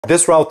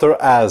This router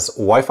has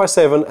Wi-Fi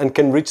 7 and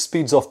can reach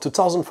speeds of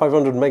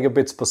 2500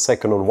 megabits per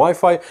second on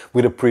Wi-Fi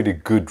with a pretty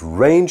good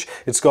range.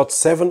 It's got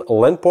 7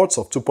 LAN ports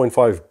of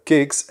 2.5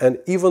 gigs and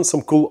even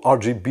some cool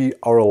RGB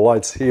Aura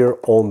lights here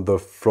on the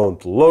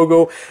front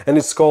logo. And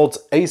it's called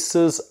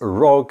ASUS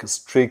ROG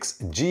Strix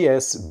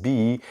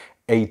GS-BE18000,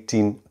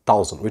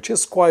 which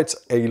is quite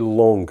a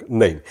long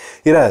name.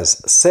 It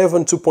has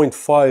 7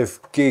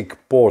 2.5 gig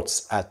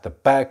ports at the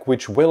back,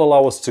 which will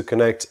allow us to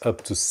connect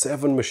up to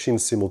 7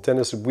 machines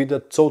simultaneously with a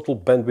total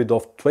bandwidth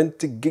of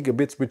 20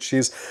 gigabits, which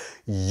is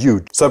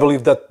huge. So I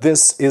believe that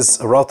this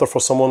is a router for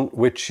someone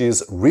which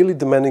is really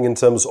demanding in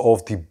terms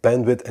of the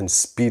bandwidth and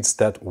speeds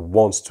that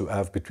wants to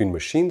have between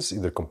machines,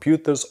 either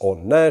computers or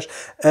NAS,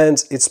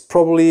 and it's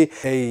probably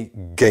a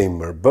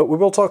gamer, but we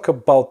will talk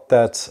about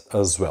that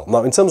as well.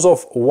 Now, in terms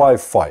of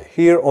Wi-Fi,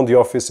 here on the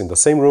office in the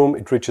same room,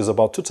 it reaches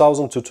about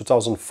 2000 to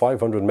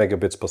 2500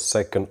 megabits per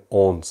second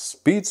on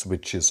speeds,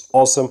 which is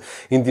awesome.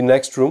 In the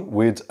next room,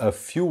 with a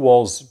few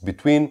walls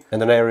between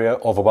and an area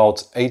of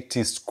about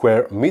 80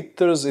 square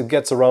meters, it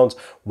gets around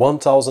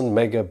 1000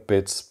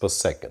 megabits per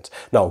second.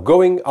 Now,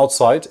 going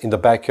outside in the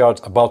backyard,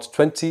 about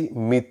 20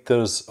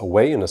 meters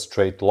away in a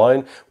straight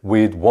line,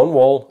 with one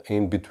wall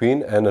in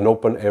between and an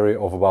open area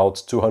of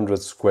about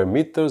 200 square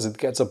meters, it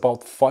gets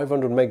about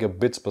 500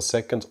 megabits per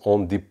second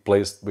on the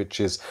place which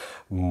is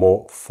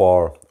more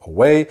far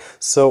away.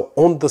 So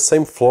on the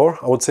same floor,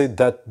 I would say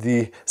that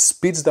the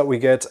speeds that we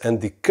get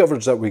and the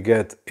coverage that we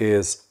get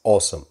is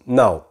awesome.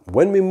 Now,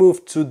 when we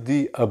move to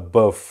the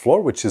above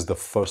floor, which is the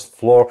first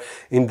floor,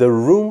 in the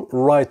room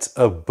right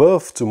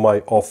above to my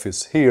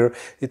office here,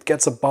 it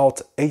gets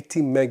about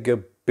 80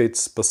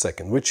 megabits per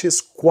second, which is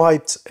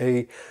quite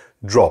a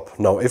drop.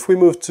 Now, if we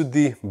move to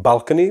the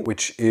balcony,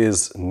 which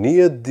is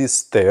near the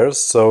stairs,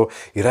 so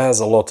it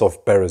has a lot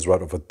of barriers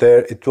right over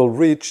there, it will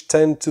reach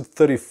 10 to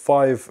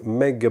 35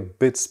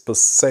 megabits per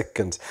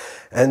second.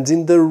 And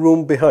in the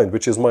room behind,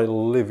 which is my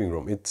living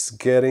room, it's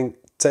getting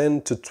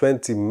 10 to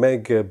 20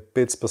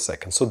 megabits per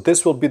second. So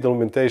this will be the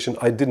limitation.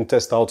 I didn't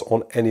test out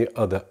on any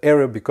other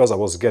area because I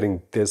was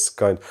getting this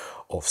kind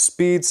of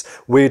speeds,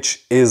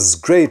 which is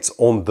great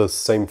on the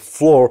same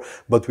floor,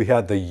 but we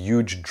had a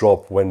huge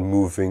drop when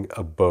moving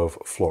above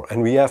floor.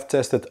 And we have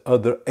tested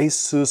other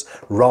ASUS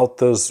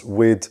routers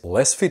with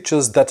less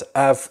features that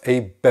have a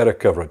better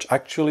coverage.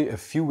 Actually, a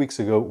few weeks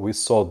ago, we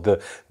saw the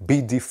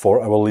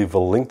BD4. I will leave a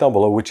link down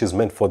below, which is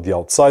meant for the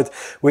outside,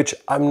 which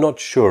I'm not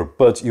sure,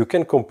 but you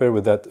can compare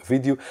with that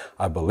video.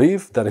 I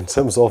believe that in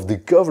terms of the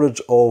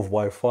coverage of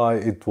Wi-Fi,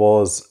 it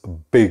was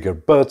bigger,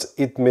 but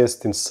it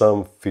missed in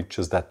some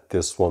features that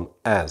this one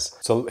has.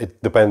 So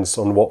it depends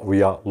on what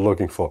we are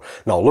looking for.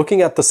 Now,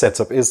 looking at the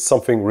setup is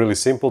something really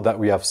simple that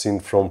we have seen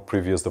from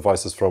previous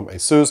devices from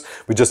ASUS.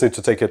 We just need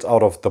to take it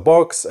out of the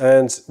box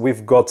and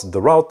we've got the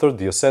router,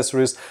 the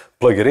accessories,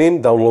 plug it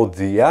in, download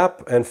the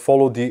app and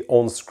follow the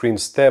on-screen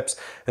steps.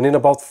 And in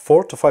about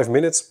 4 to 5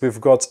 minutes,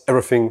 we've got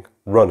everything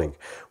running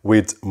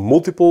with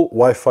multiple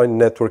Wi-Fi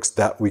networks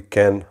that we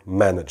can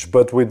manage.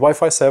 But with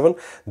Wi-Fi 7,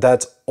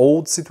 that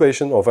old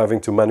situation of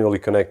having to manually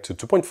connect to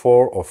 2.4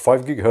 or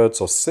 5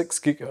 gigahertz or 6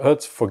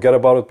 gigahertz, forget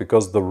about it,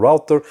 because the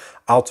router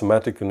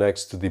automatically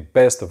connects to the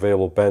best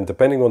available band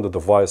depending on the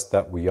device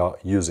that we are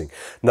using.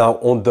 Now,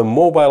 on the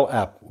mobile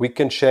app, we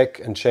can check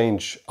and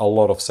change a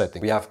lot of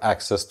settings. We have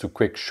access to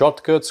quick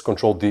shortcuts,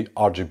 control the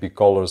RGB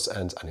colors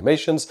and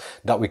animations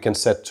that we can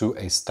set to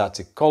a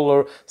static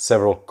color,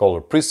 several color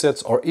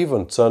presets, or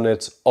even turn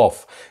it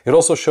off. It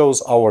also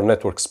shows our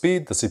network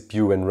speed, the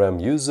CPU and RAM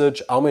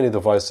usage, how many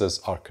devices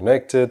are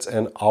connected,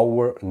 and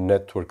our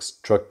network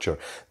structure.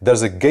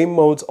 There's a game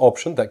mode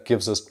option that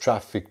gives us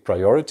traffic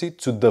priority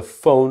to the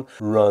phone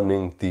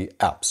running the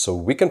app, so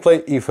we can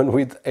play even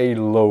with a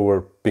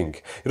lower ping.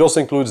 It also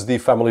includes the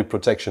family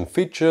protection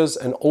features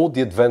and all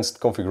the advanced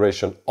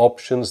configuration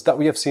options that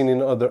we have seen in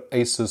other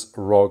ASUS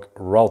ROG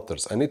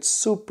routers, and it's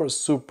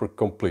super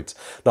complete.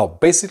 Now,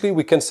 basically,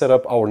 we can set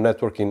up our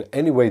network in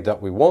any way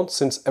that we want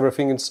since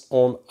everything is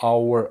on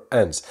our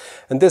ends.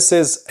 And this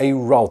is a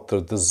router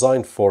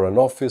designed for an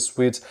office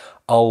with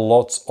a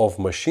lot of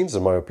machines,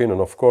 in my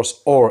opinion, of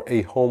course, or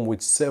a home with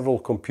several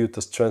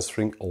computers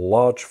transferring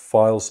large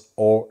files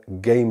or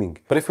gaming.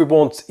 But if we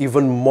want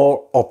even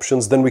more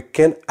options, then we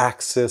can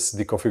access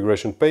the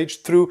configuration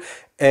page through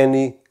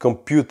any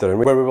computer,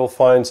 where we will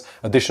find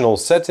additional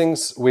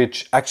settings,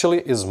 which actually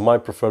is my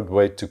preferred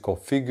way to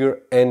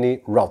configure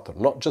any router.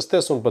 Not just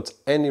this one, but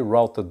any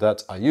router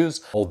that I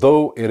use.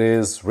 Although it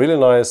is really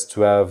nice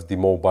to have the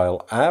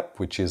mobile app,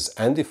 which is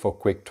handy for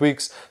quick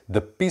tweaks,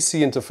 the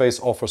PC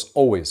interface offers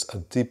always a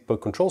deeper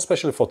control,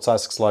 especially for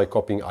tasks like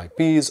copying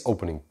IPs,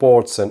 opening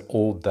ports, and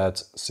all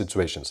that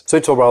situations. So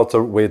it's a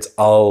router with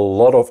a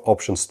lot of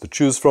options to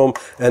choose from,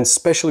 and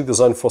specially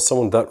designed for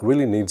someone that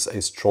really needs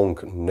a strong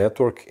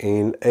network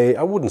in in a,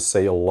 I wouldn't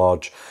say a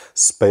large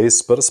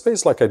space, but a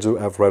space like I do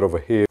have right over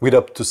here with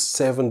up to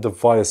 7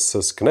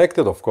 devices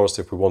connected. Of course,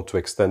 if we want to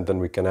extend, then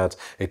we can add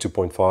a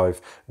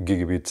 2.5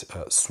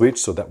 gigabit switch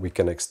so that we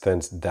can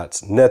extend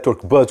that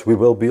network, but we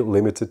will be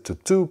limited to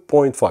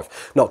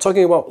 2.5. Now,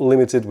 talking about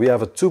limited, we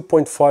have a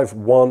 2.5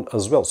 one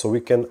as well, so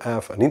we can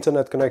have an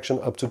internet connection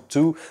up to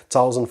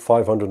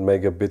 2500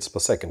 megabits per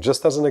second.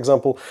 Just as an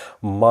example,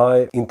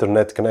 my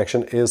internet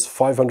connection is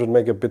 500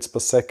 megabits per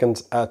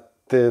second at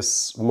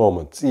this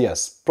moment.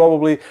 Yes,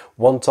 probably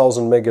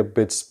 1000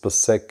 megabits per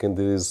second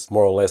is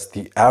more or less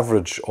the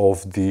average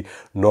of the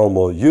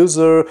normal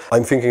user.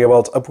 I'm thinking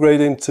about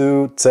upgrading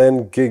to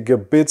 10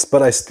 gigabits,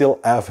 but I still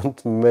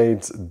haven't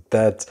made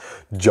that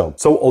jump.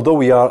 So although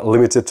we are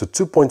limited to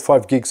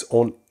 2.5 gigs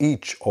on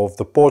each of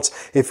the ports,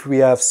 if we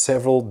have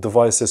several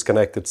devices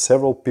connected,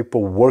 several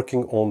people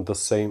working on the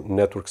same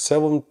network,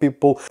 several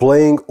people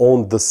playing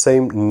on the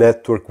same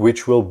network,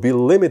 which will be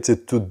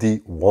limited to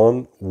the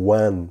one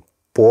WAN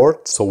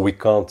port, so we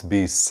can't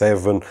be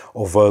 7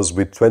 of us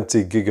with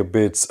 20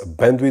 gigabits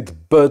bandwidth,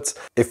 but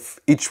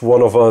if each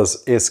one of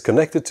us is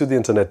connected to the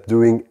internet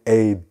doing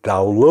a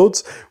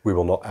download, we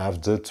will not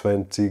have the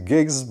 20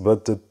 gigs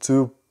but the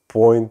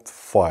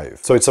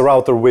 2.5. So it's a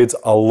router with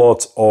a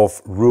lot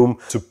of room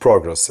to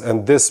progress,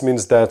 and this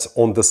means that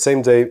on the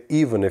same day,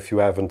 even if you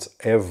haven't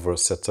ever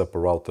set up a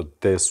router,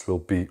 this will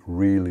be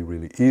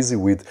really easy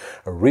with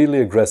a really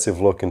aggressive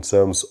look in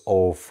terms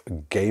of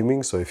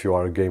gaming. So if you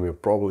are a gamer,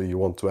 probably you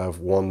want to have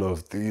one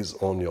of these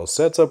on your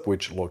setup,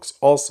 which looks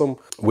awesome,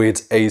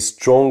 with a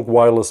strong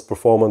wireless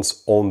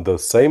performance on the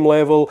same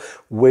level,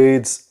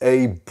 with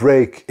a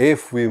break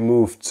if we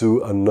move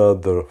to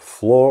another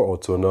floor or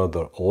to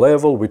another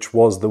level, which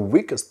was the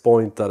weakest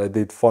point that I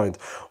did find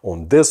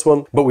on this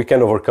one, but we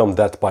can overcome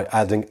that by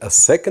adding a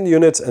second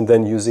unit and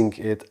then using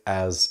it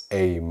as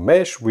a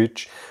mesh,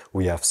 which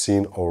we have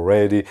seen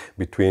already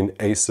between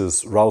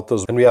ASUS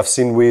routers, and we have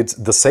seen with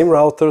the same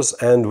routers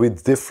and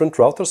with different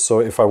routers. So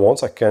if I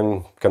want, I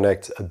can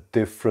connect a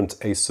different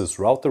ASUS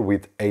router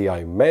with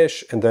AI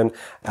mesh and then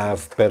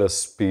have better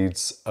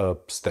speeds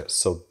upstairs.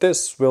 So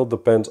this will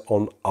depend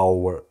on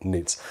our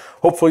needs.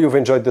 Hopefully you've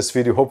enjoyed this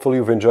video. Hopefully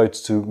you've enjoyed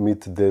to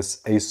meet this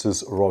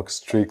ASUS ROG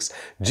Strix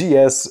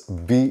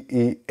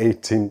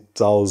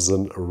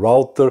GS-BE18000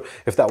 router.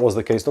 If that was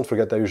the case, don't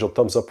forget that usual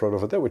thumbs up right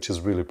over there, which is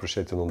really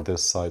appreciated on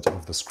this side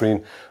of the screen.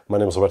 My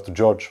name is Roberto,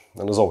 Jorge,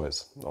 and as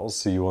always, I'll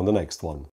see you on the next one.